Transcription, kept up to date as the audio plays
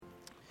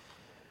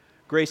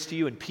Grace to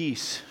you and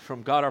peace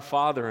from God our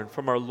Father and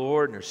from our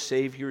Lord and our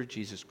Savior,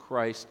 Jesus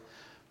Christ.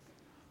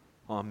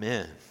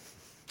 Amen.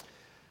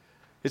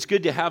 It's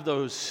good to have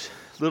those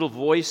little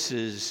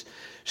voices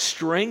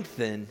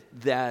strengthen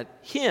that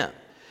hymn.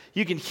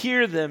 You can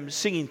hear them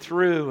singing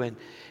through,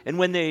 and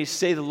when they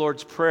say the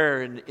Lord's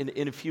Prayer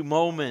in a few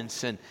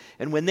moments, and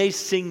when they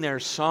sing their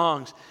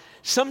songs,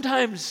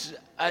 sometimes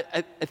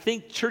I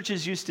think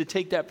churches used to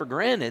take that for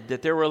granted,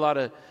 that there were a lot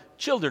of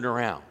children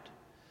around.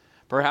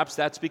 Perhaps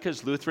that's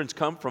because Lutherans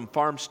come from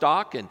farm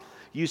stock and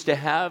used to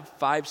have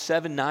 5,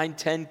 7, 9,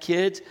 10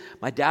 kids.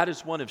 My dad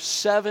is one of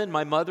 7.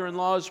 My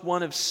mother-in-law is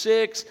one of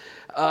 6.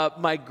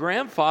 My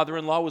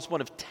grandfather-in-law was one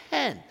of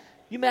 10.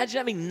 You imagine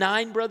having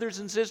 9 brothers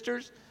and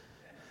sisters?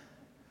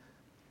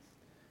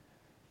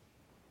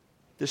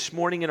 This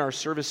morning in our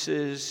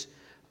services,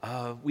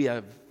 we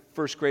have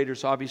first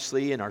graders,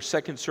 obviously. In our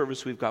second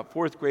service, we've got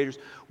fourth graders.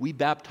 We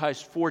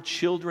baptized 4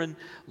 children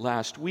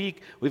last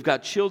week. We've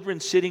got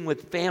children sitting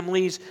with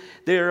families.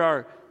 There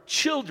are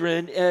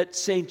children at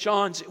St.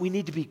 John's. We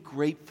need to be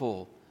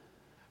grateful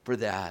for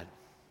that.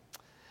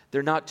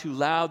 They're not too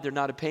loud. They're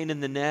not a pain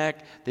in the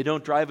neck. They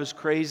don't drive us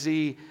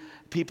crazy.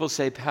 People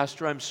say,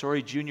 Pastor, I'm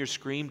sorry, Junior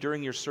screamed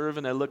during your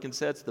sermon. I look and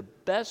say, it's the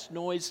best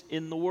noise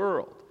in the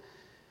world.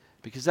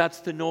 Because that's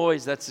the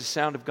noise, that's the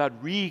sound of God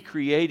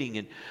recreating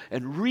and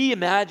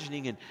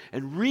reimagining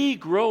and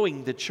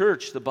regrowing the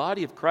church, the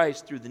body of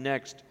Christ, through the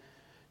next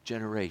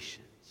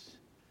generations.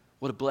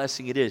 What a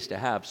blessing it is to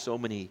have so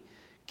many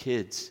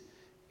kids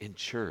in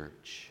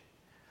church.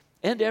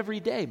 And every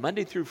day,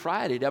 Monday through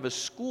Friday, to have a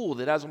school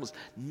that has almost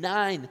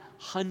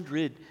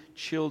 900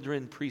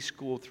 children,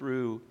 preschool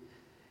through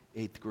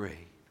 8th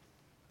grade.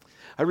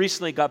 I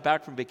recently got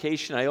back from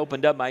vacation. I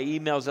opened up my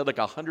emails. I had like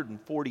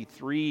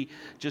 143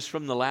 just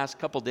from the last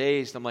couple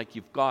days. I'm like,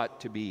 you've got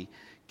to be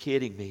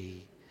kidding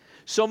me.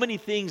 So many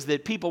things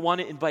that people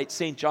want to invite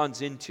St.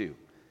 John's into.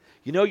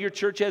 You know, your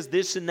church has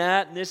this and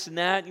that and this and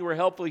that. You were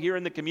helpful here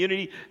in the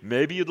community.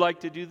 Maybe you'd like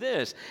to do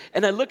this.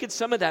 And I look at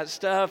some of that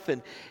stuff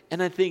and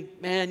I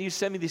think, man, you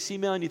send me this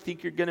email and you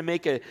think you're going to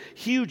make a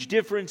huge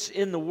difference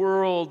in the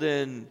world,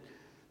 and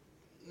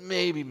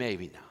maybe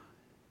not.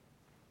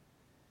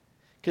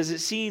 Because it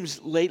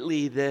seems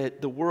lately that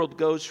the world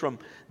goes from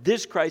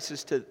this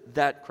crisis to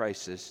that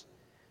crisis.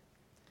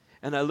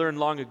 And I learned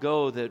long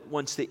ago that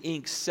once the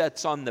ink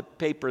sets on the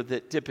paper,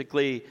 that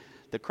typically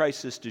the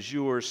crisis du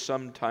jour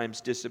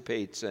sometimes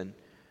dissipates and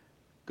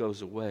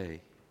goes away.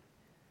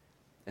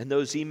 And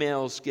those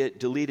emails get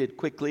deleted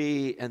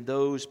quickly, and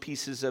those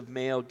pieces of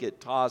mail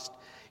get tossed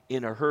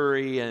in a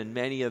hurry, and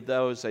many of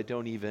those I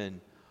don't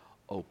even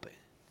open.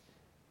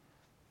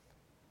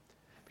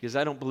 Because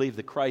I don't believe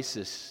the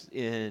crisis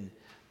in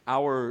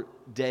our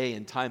day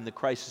and time, the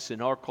crisis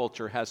in our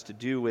culture, has to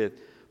do with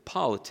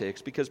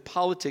politics, because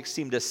politics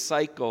seem to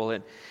cycle,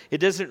 and it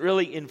doesn't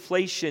really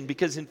inflation,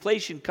 because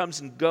inflation comes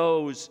and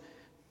goes.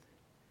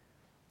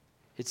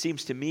 It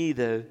seems to me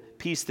the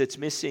piece that's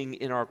missing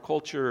in our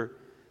culture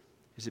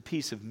is a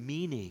piece of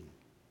meaning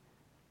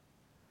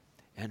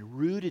and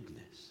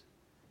rootedness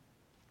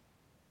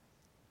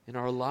in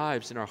our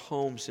lives, in our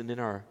homes, and in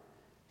our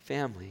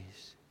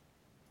families.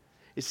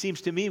 It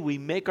seems to me we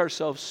make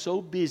ourselves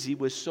so busy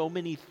with so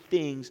many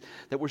things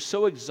that we're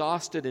so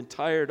exhausted and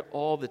tired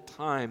all the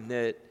time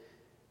that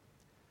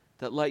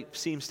life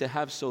seems to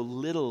have so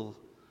little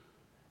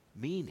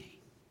meaning.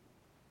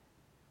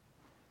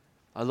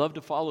 I love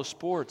to follow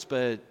sports,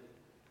 but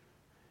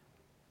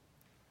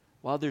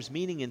while there's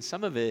meaning in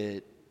some of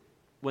it,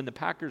 when the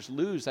Packers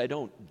lose, I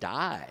don't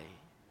die.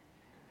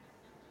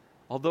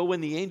 Although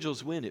when the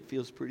Angels win, it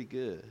feels pretty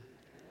good.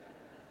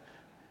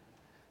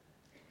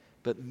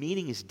 But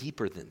meaning is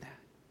deeper than that.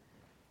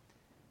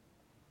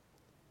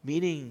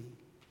 Meaning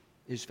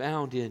is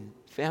found in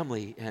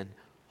family and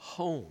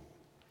home.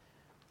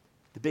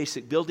 The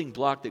basic building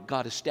block that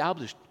God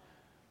established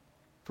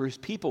for His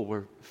people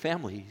were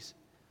families.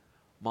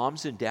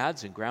 Moms and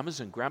dads and grandmas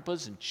and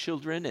grandpas and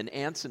children and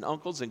aunts and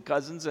uncles and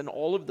cousins and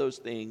all of those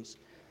things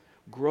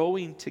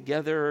growing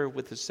together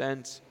with a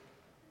sense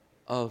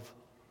of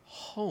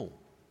home.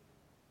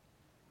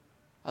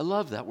 I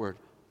love that word,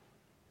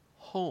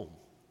 home.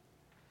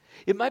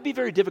 It might be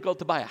very difficult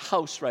to buy a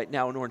house right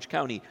now in Orange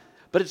County,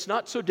 but it's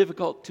not so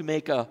difficult to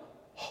make a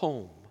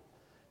home.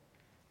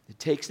 It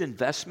takes an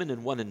investment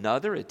in one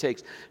another. It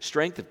takes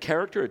strength of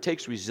character. It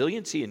takes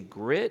resiliency and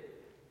grit.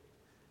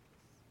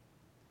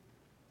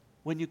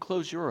 When you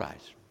close your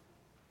eyes,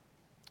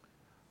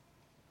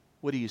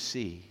 what do you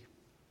see?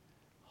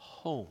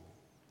 Home.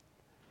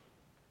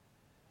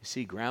 You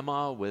see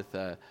grandma with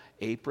an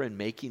apron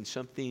making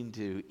something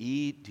to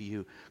eat? Do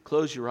you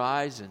close your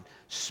eyes and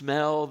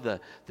smell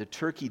the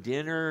turkey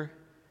dinner?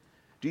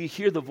 Do you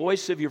hear the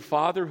voice of your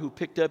father who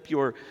picked up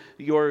your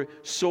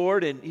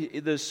sword and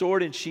the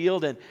sword and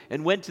shield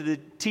and went to the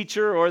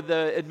teacher or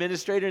the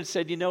administrator and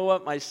said, you know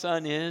what my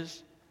son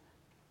is?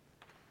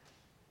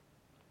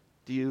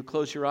 Do you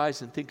close your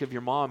eyes and think of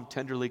your mom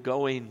tenderly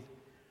going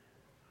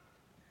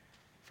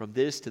from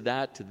this to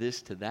that to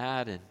this to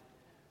that? And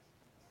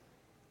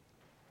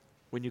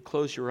when you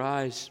close your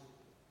eyes,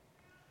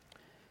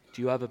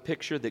 Do you have a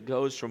picture that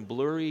goes from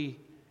blurry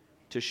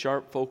to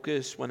sharp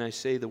focus when I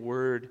say the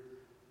word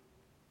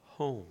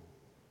home?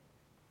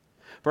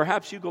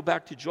 Perhaps you go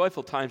back to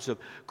joyful times of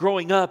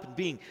growing up and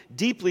being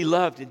deeply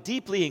loved and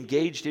deeply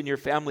engaged in your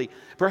family.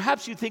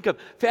 Perhaps you think of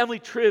family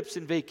trips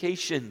and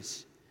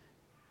vacations.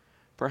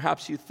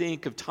 Perhaps you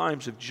think of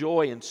times of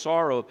joy and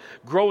sorrow, of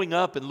growing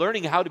up and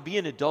learning how to be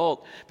an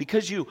adult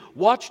because you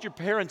watched your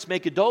parents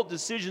make adult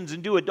decisions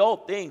and do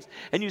adult things.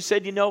 And you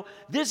said,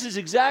 this is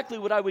exactly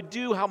what I would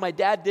do, how my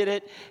dad did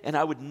it, and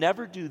I would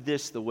never do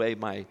this the way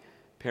my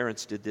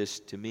parents did this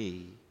to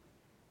me.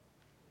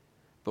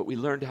 But we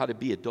learned how to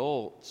be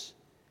adults,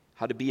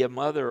 how to be a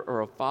mother or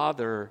a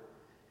father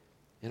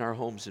in our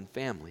homes and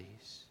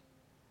families.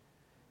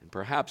 And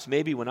perhaps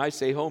maybe when I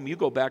say home, you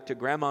go back to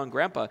grandma and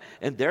grandpa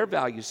and their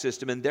value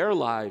system and their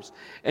lives,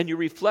 and you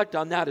reflect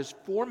on that as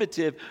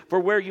formative for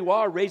where you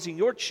are raising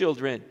your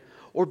children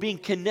or being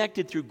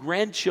connected through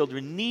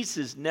grandchildren,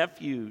 nieces,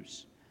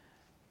 nephews.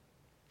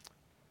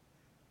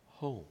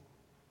 Home.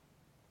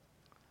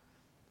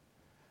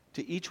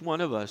 To each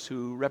one of us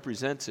who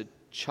represents a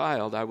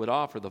child, I would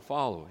offer the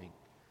following: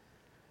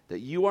 that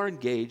you are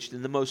engaged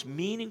in the most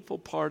meaningful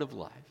part of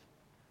life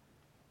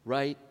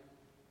right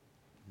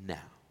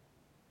now.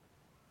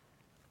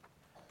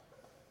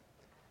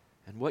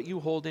 And what you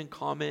hold in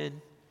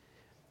common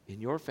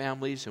in your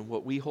families and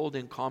what we hold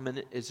in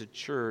common as a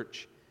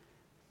church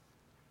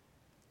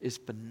is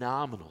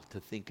phenomenal to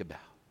think about.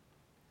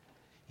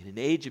 In an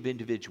age of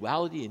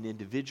individuality and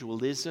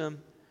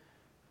individualism,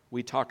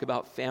 we talk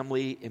about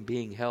family and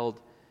being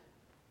held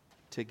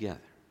together.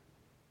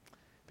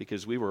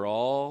 Because we were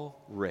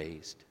all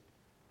raised,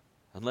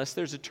 unless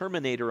there's a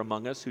Terminator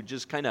among us who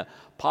just kind of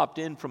popped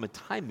in from a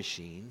time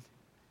machine,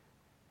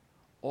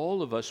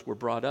 all of us were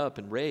brought up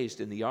and raised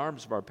in the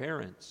arms of our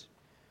parents,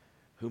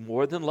 who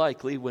more than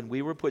likely, when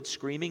we were put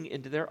screaming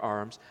into their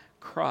arms,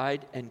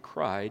 cried and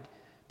cried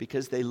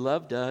because they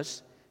loved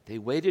us, they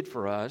waited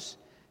for us,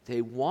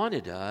 they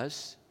wanted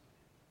us,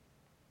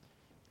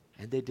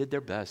 and they did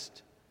their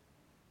best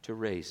to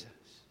raise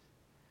us.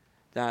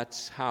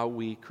 That's how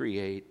we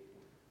create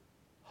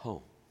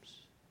homes.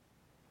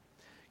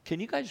 Can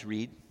you guys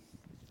read?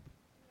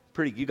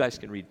 You guys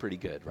can read pretty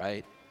good,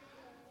 right?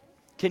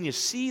 Can you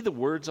see the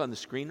words on the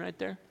screen right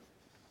there?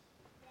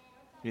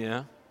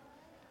 Yeah.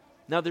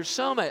 Now there's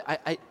some,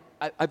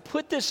 I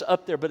put this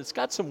up there, but it's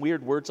got some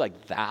weird words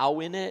like thou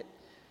in it.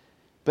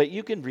 But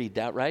you can read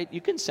that, right?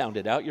 You can sound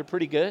it out. You're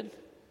pretty good.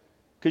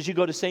 Because you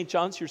go to St.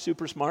 John's, you're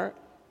super smart.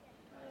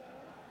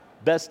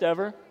 Best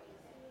ever.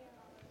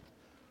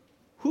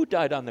 Who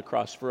died on the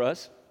cross for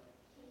us?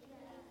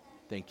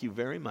 Thank you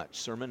very much.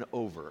 Sermon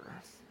over.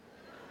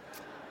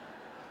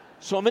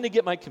 So I'm going to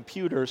get my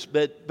computers,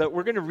 but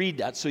we're going to read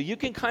that so you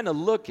can kind of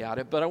look at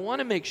it. But I want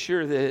to make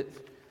sure that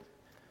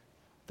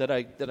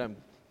I'm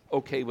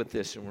okay with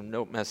this and we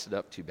don't mess it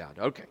up too bad.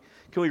 Okay.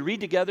 Can we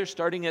read together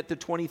starting at the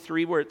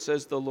 23 where it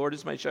says, "The Lord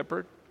is my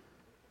shepherd"?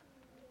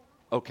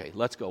 Okay,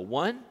 let's go.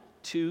 1,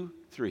 2,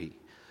 3.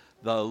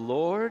 The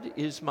Lord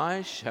is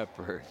my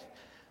shepherd.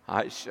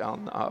 I shall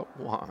not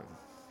want.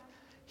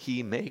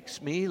 He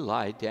makes me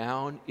lie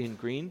down in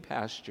green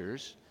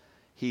pastures.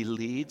 He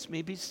leads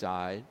me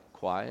beside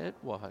quiet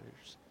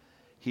waters.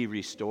 He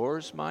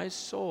restores my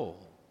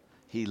soul.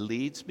 He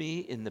leads me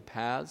in the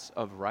paths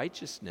of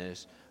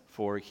righteousness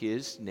for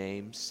his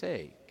name's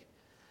sake.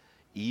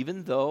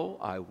 Even though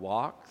I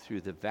walk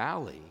through the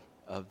valley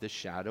of the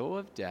shadow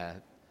of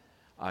death,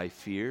 I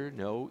fear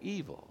no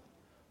evil,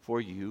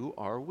 for you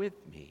are with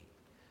me.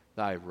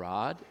 Thy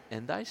rod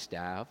and thy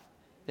staff,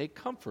 they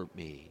comfort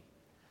me.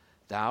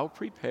 Thou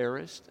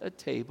preparest a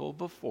table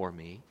before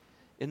me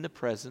in the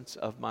presence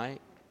of my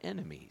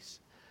enemies.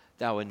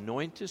 Thou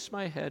anointest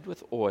my head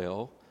with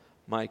oil,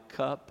 my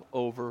cup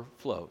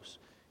overflows.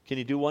 Can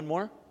you do one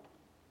more?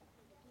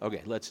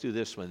 Okay, let's do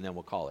this one, and then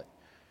we'll call it.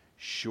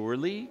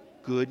 Surely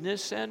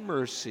goodness and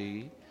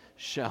mercy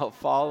shall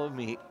follow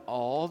me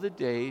all the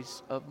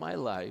days of my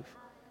life,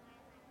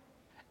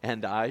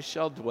 and I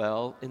shall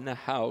dwell in the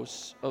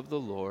house of the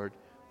Lord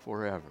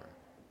forever.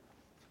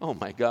 Oh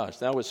my gosh,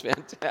 that was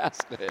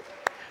fantastic.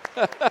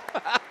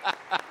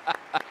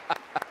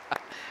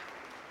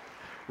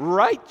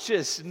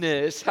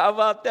 Righteousness. How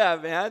about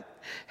that, man?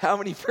 How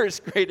many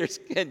first graders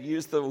can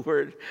use the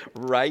word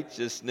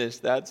righteousness?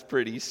 That's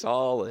pretty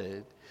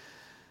solid.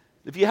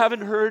 If you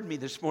haven't heard me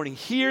this morning,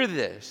 hear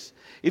this.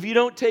 If you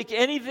don't take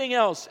anything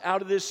else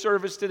out of this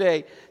service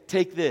today,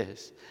 take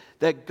this.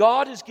 That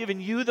God has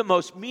given you the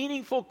most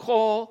meaningful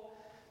call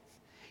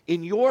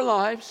in your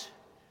lives,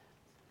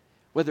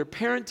 whether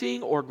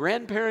parenting or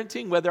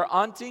grandparenting, whether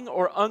aunting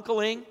or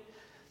uncling,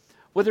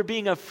 whether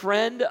being a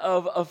friend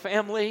of a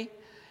family.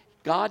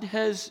 God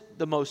has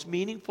the most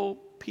meaningful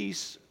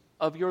piece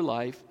of your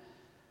life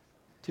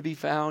to be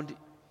found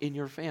in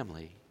your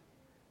family.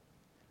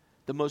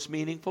 The most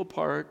meaningful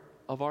part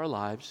of our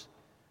lives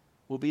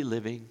will be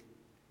living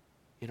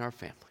in our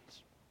families.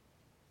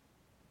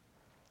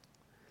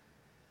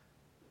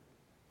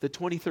 The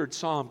 23rd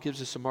Psalm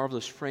gives us a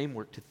marvelous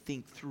framework to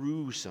think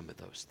through some of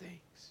those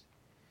things.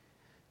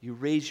 You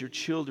raise your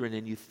children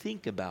and you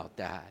think about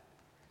that.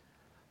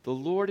 The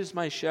Lord is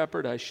my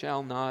shepherd, I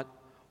shall not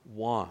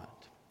want.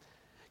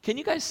 Can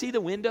you guys see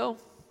the window?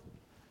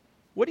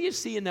 What do you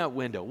see in that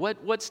window?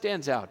 What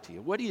stands out to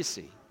you? What do you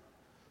see?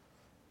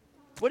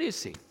 What do you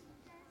see?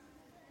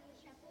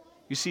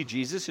 You see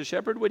Jesus, a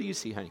shepherd? What do you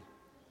see, honey?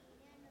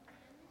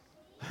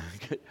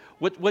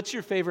 What's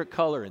your favorite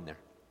color in there?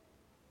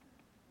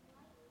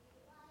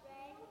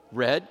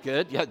 Red,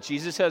 good. Yeah,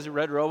 Jesus has a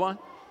red robe on.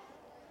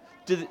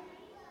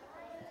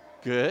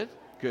 Good.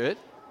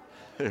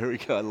 There we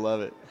go, I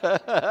love it.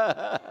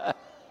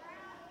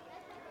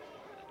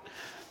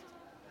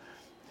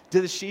 Do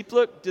the sheep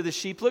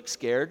look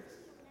scared?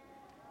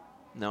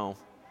 No.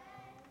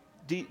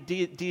 Do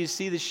you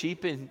see the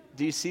sheep and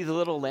do you see the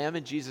little lamb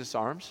in Jesus'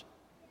 arms?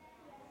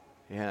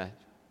 Yeah.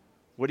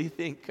 What do you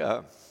think?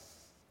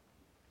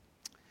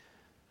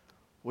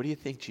 What do you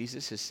think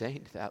Jesus is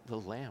saying to that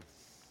little lamb?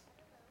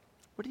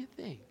 What do you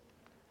think?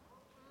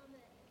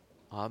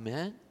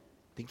 Amen.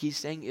 Think he's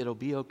saying it'll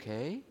be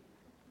okay?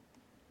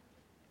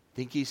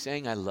 Think he's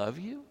saying I love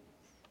you?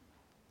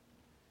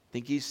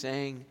 Think he's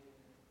saying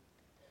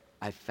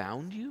I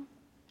found you?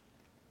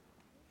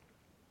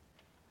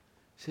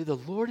 Say, the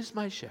Lord is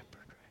my shepherd.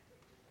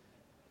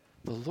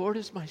 The Lord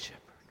is my shepherd.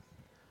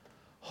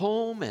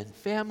 Home and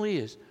family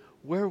is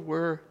where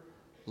we're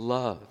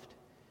loved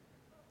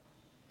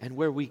and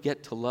where we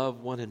get to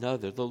love one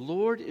another. The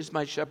Lord is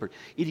my shepherd.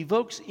 It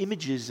evokes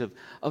images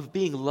of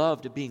being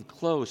loved, of being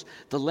close.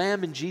 The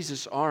lamb in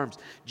Jesus' arms.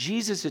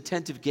 Jesus'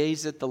 attentive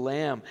gaze at the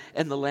lamb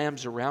and the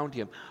lambs around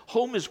him.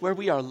 Home is where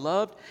we are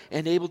loved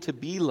and able to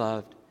be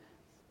loved.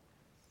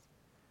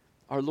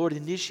 Our Lord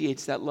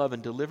initiates that love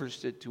and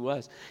delivers it to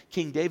us.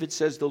 King David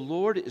says, the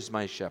Lord is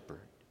my shepherd.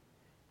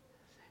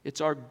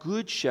 It's our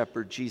good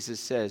shepherd, Jesus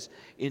says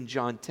in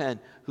John 10,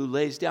 who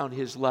lays down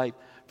his life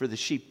for the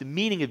sheep. The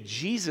meaning of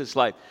Jesus'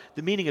 life,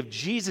 the meaning of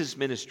Jesus'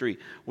 ministry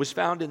was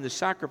found in the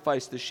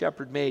sacrifice the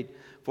shepherd made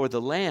for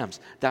the lambs.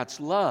 That's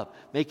love,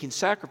 making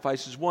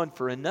sacrifices one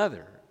for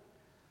another.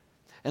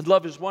 And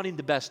love is wanting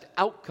the best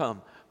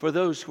outcome for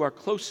those who are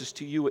closest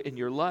to you in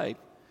your life.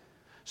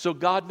 So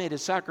God made a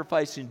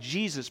sacrifice in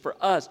Jesus for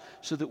us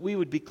so that we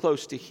would be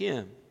close to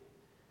him.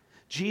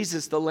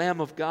 Jesus, the Lamb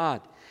of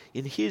God,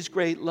 in his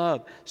great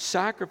love,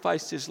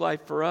 sacrificed his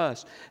life for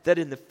us, that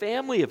in the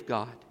family of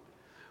God,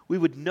 we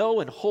would know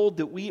and hold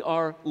that we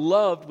are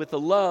loved with a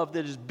love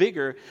that is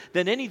bigger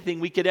than anything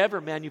we could ever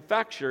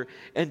manufacture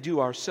and do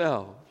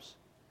ourselves.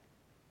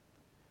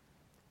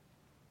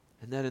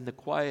 And that in the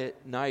quiet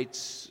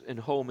nights and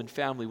home and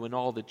family, when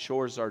all the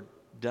chores are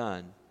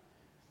done,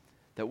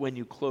 that when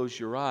you close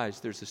your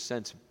eyes, there's a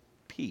sense of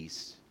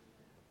peace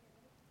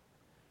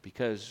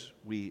because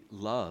we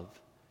love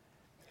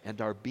and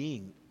are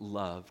being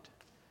loved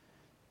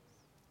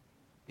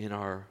in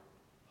our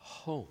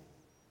home.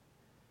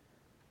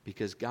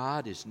 Because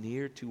God is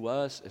near to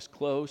us, as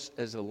close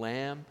as a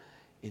lamb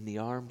in the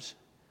arms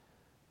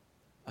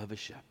of a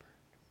shepherd.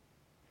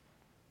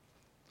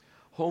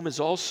 Home is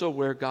also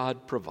where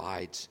God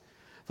provides.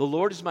 The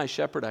Lord is my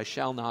shepherd, I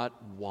shall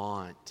not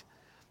want.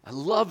 I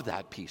love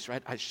that piece,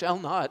 right? I shall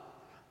not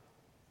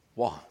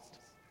want.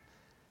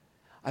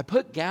 I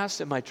put gas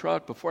in my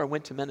truck before I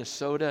went to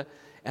Minnesota,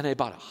 and I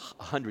bought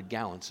 100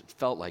 gallons. It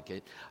felt like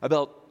it.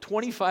 About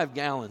 25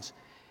 gallons,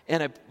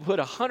 and I put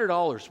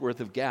 $100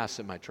 worth of gas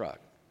in my truck,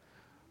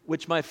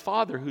 which my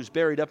father, who's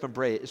buried up in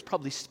Brea, is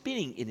probably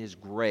spinning in his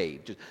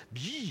grave. Just,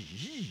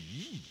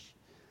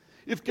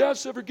 if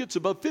gas ever gets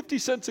about 50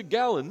 cents a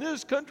gallon,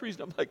 this country's...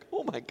 I'm like,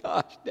 oh my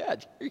gosh,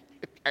 Dad.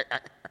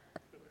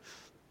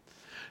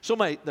 So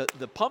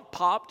the pump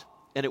popped,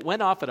 and it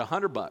went off at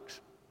 $100.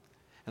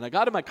 And I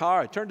got in my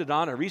car, I turned it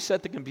on, I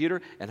reset the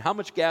computer, and how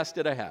much gas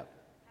did I have?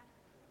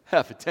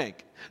 Half a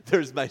tank.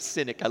 There's my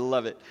cynic, I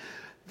love it.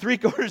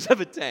 3/4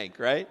 of a tank,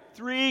 right?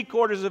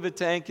 3/4 of a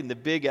tank in the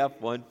big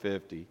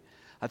F-150.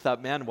 I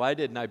thought, man, why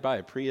didn't I buy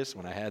a Prius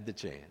when I had the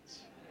chance?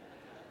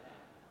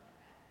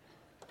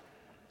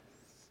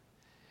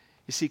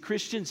 You see,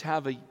 Christians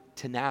have a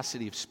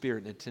tenacity of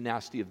spirit and a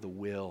tenacity of the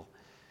will.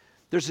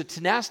 There's a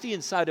tenacity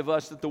inside of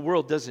us that the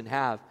world doesn't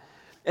have.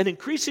 And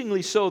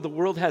increasingly so, the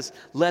world has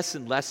less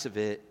and less of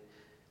it.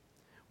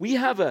 We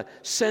have a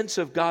sense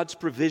of God's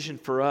provision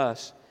for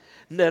us,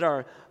 and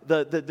that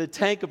the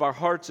tank of our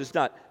hearts is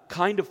not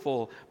kind of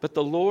full, but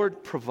the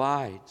Lord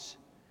provides.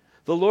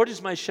 The Lord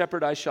is my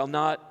shepherd, I shall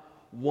not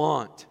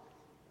want.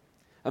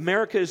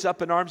 America is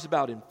up in arms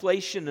about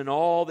inflation and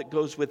all that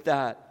goes with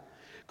that.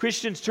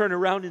 Christians turn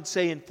around and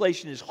say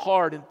inflation is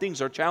hard and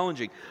things are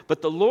challenging.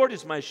 But the Lord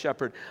is my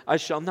shepherd. I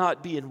shall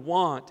not be in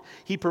want.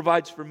 He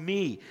provides for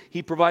me.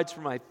 He provides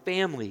for my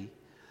family.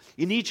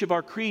 In each of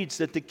our creeds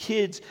that the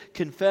kids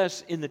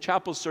confess in the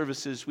chapel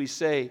services, we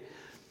say,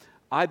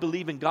 I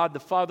believe in God the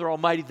Father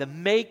Almighty, the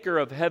maker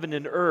of heaven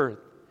and earth.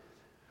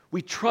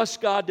 We trust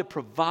God to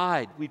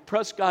provide. We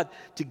trust God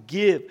to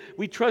give.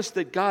 We trust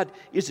that God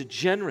is a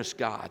generous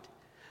God,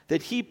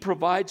 that He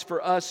provides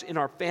for us in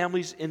our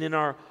families and in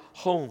our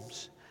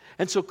homes.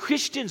 And so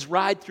Christians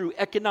ride through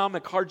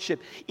economic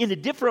hardship in a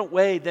different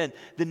way than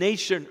the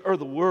nation or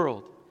the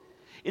world.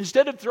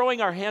 Instead of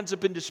throwing our hands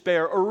up in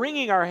despair or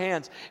wringing our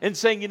hands and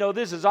saying,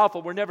 this is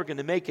awful, we're never going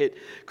to make it,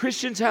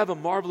 Christians have a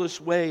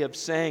marvelous way of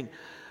saying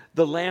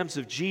the lambs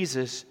of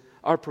Jesus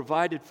are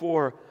provided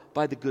for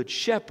by the Good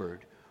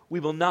Shepherd. We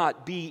will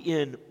not be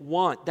in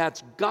want.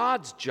 That's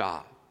God's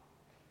job.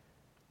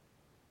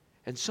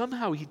 And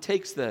somehow He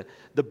takes the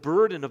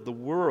burden of the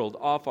world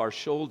off our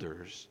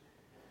shoulders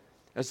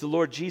as the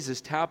Lord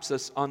Jesus taps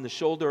us on the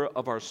shoulder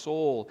of our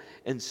soul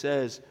and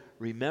says,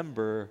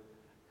 remember,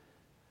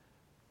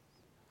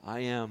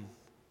 I am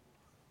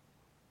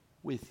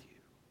with you.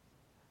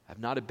 I've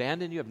not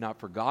abandoned you. I've not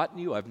forgotten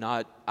you. I'm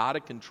not out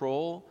of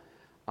control.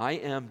 I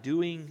am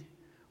doing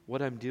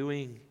what I'm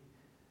doing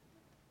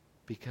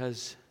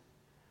because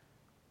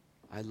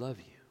I love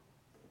you.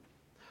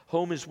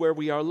 Home is where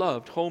we are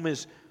loved. Home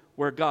is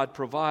where God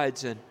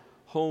provides, and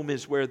home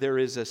is where there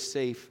is a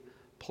safe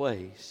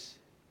place.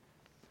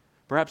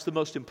 Perhaps the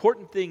most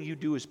important thing you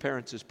do as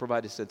parents is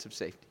provide a sense of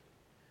safety.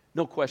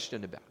 No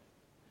question about it.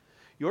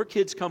 Your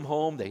kids come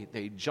home,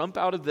 they jump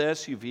out of the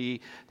SUV,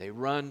 they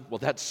run. Well,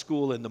 that's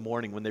school in the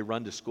morning when they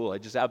run to school. I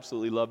just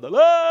absolutely love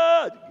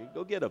that.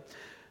 Go get them.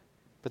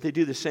 But they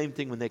do the same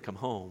thing when they come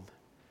home.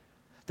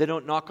 They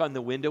don't knock on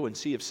the window and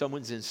see if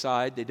someone's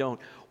inside. They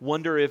don't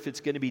wonder if it's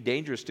going to be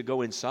dangerous to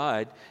go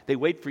inside. They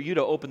wait for you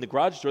to open the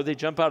garage door. They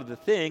jump out of the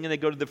thing and they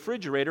go to the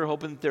refrigerator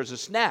hoping that there's a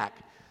snack.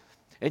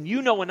 And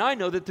you know and I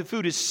know that the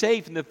food is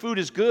safe and the food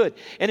is good.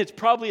 And it's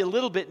probably a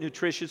little bit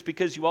nutritious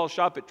because you all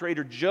shop at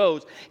Trader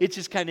Joe's. It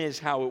just kind of is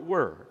how it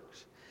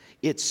works.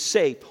 It's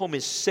safe. Home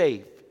is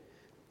safe.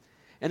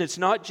 And it's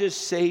not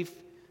just safe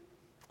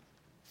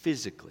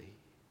physically.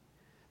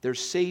 There's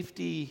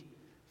safety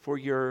for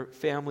your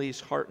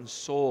family's heart and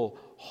soul.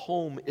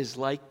 Home is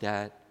like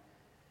that.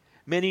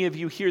 Many of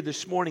you here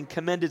this morning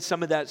commended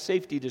some of that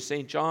safety to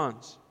St.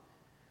 John's.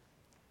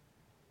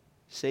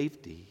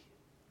 Safety.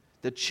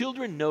 The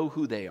children know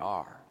who they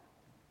are.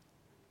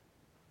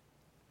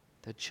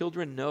 The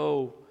children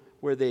know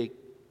where they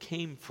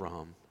came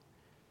from.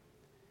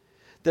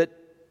 That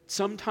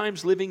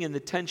sometimes living in the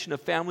tension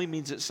of family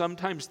means that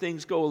sometimes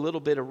things go a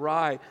little bit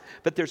awry,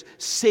 but there's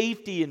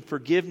safety and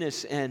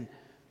forgiveness and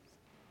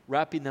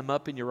wrapping them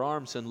up in your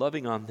arms and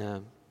loving on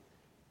them.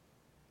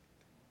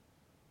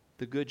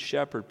 The Good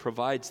Shepherd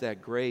provides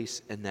that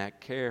grace and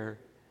that care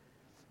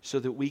so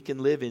that we can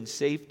live in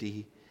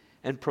safety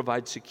and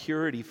provide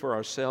security for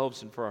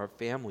ourselves and for our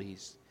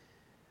families.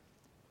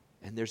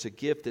 And there's a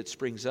gift that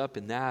springs up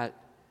in that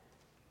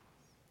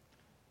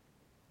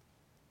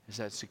as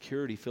that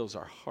security fills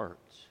our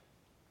hearts.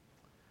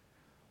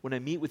 When I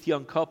meet with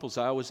young couples,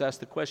 I always ask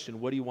the question,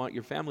 what do you want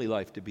your family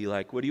life to be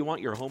like? What do you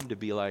want your home to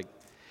be like?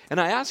 And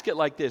I ask it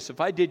like this.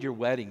 If I did your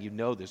wedding, you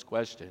know this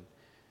question.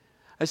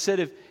 I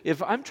said,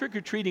 if I'm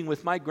trick-or-treating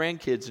with my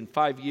grandkids in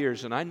 5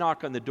 years and I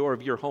knock on the door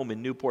of your home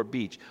in Newport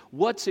Beach,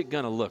 what's it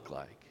going to look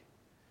like?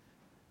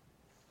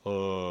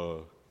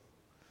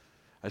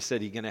 I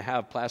said, are you going to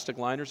have plastic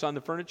liners on the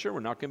furniture?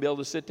 We're not going to be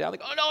able to sit down. Like,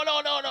 no.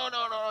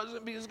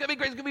 It's going to be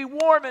great. It's going to be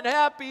warm and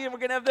happy, and we're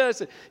going to have this.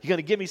 You're going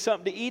to give me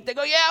something to eat? They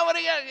go, yeah, what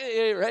do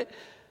you, right?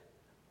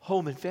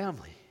 Home and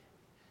family.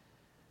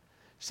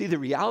 See, the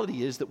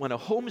reality is that when a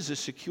home is a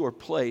secure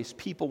place,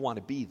 people want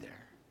to be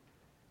there.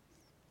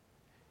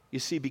 You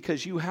see,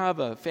 because you have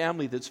a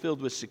family that's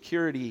filled with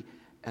security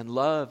and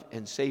love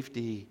and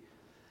safety,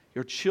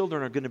 your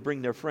children are going to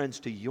bring their friends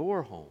to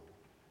your home.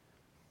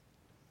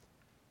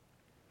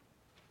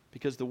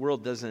 Because the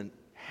world doesn't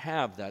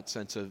have that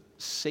sense of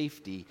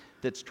safety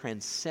that's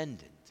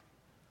transcendent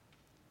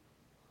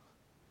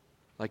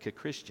like a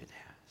Christian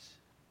has.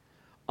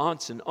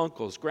 Aunts and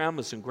uncles,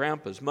 grandmas and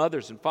grandpas,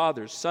 mothers and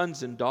fathers,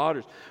 sons and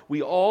daughters,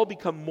 we all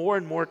become more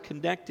and more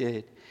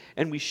connected,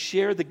 and we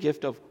share the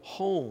gift of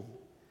home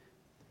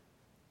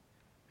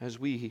as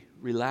we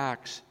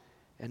relax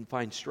and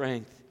find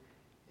strength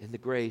in the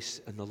grace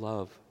and the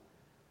love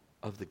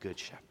of the Good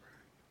Shepherd.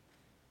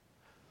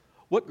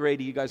 What grade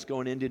are you guys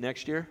going into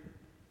next year?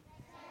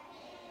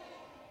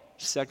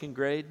 Second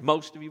grade?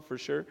 Most of you for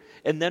sure.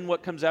 And then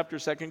what comes after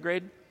second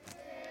grade?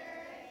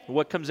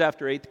 What comes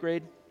after 8th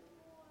grade?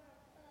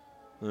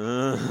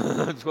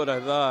 That's what I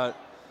thought.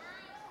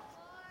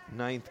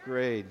 9th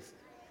grade.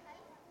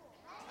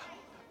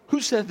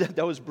 Who said that?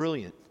 That was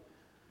brilliant.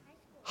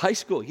 High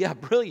school. Yeah,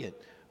 brilliant.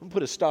 I'm going to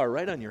put a star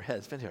right on your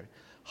head.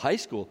 High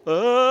school.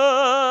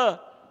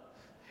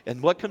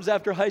 And what comes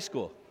after high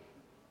school?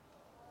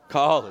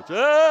 College.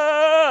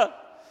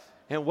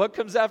 And what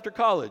comes after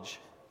college?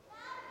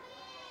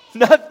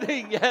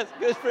 Nothing. Yes.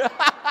 Good.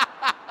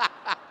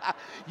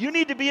 You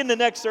need to be in the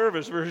next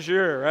service for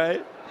sure,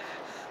 right?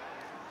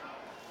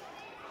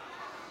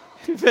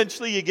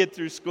 Eventually you get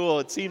through school.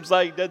 It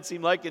doesn't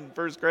seem like in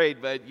first grade,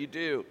 but you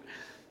do.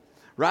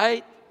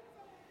 Right?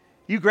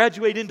 You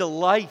graduate into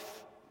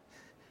life.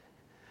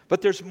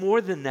 But there's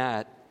more than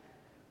that.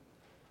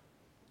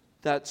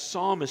 That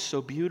psalm is so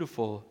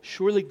beautiful.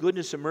 Surely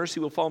goodness and mercy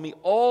will follow me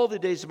all the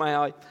days of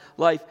my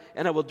life,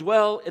 and I will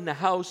dwell in the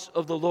house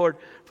of the Lord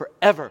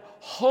forever.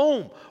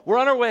 Home. We're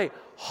on our way.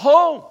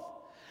 Home.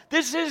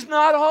 This is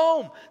not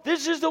home.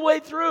 This is the way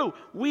through.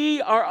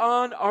 We are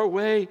on our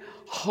way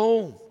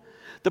home.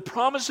 The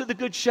promise of the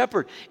Good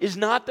Shepherd is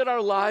not that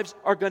our lives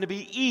are going to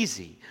be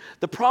easy.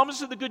 The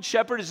promise of the Good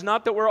Shepherd is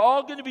not that we're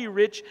all going to be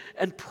rich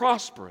and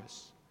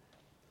prosperous.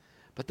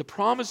 But the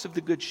promise of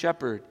the Good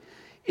Shepherd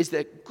is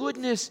that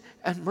goodness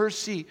and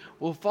mercy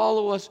will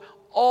follow us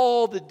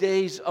all the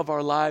days of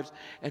our lives,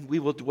 and we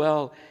will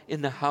dwell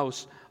in the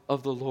house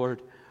of the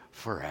Lord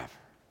forever.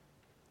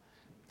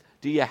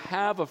 Do you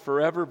have a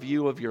forever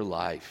view of your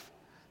life?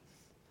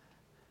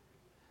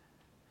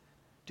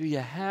 Do you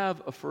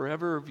have a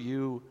forever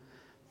view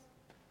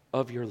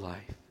of your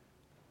life?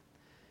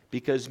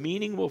 Because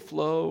meaning will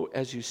flow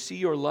as you see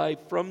your life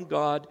from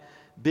God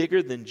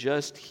bigger than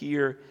just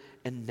here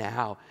and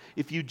now.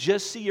 If you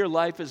just see your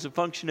life as a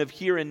function of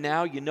here and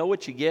now, you know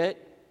what you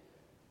get?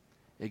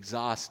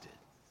 Exhausted.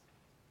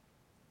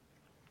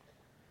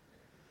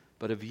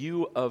 But a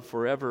view of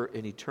forever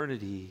and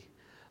eternity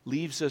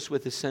leaves us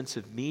with a sense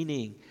of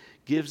meaning,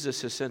 gives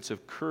us a sense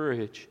of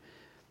courage,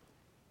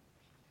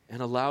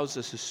 and allows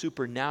us a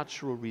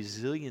supernatural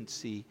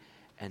resiliency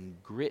and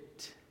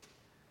grit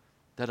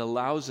that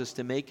allows us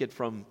to make it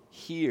from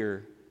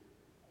here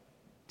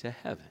to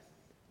heaven.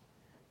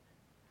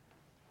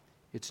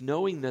 It's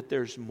knowing that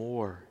there's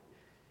more.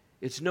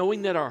 It's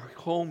knowing that our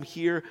home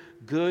here,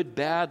 good,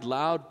 bad,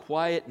 loud,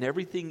 quiet, and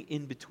everything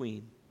in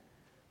between,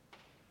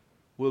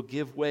 will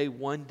give way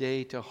one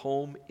day to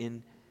home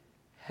in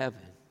heaven.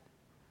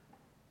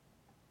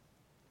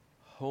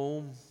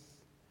 Home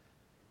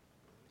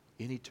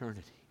in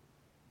eternity.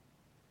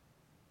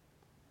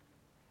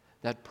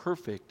 That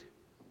perfect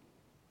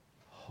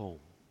home.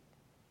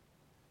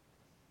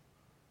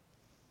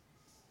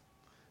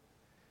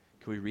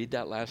 Can we read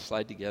that last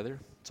slide together?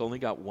 It's only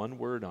got one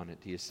word on it.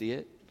 Do you see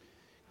it?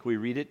 Can we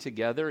read it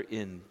together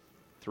in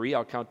 3?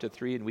 I'll count to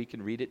 3 and we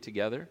can read it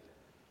together.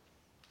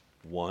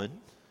 1,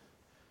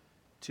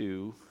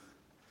 2,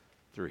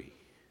 3.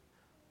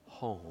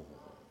 Home.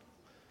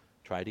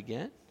 Try it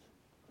again.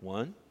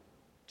 1,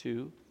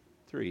 2,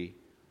 3.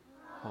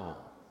 Home.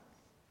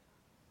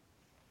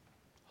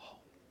 Home.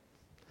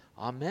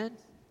 Amen.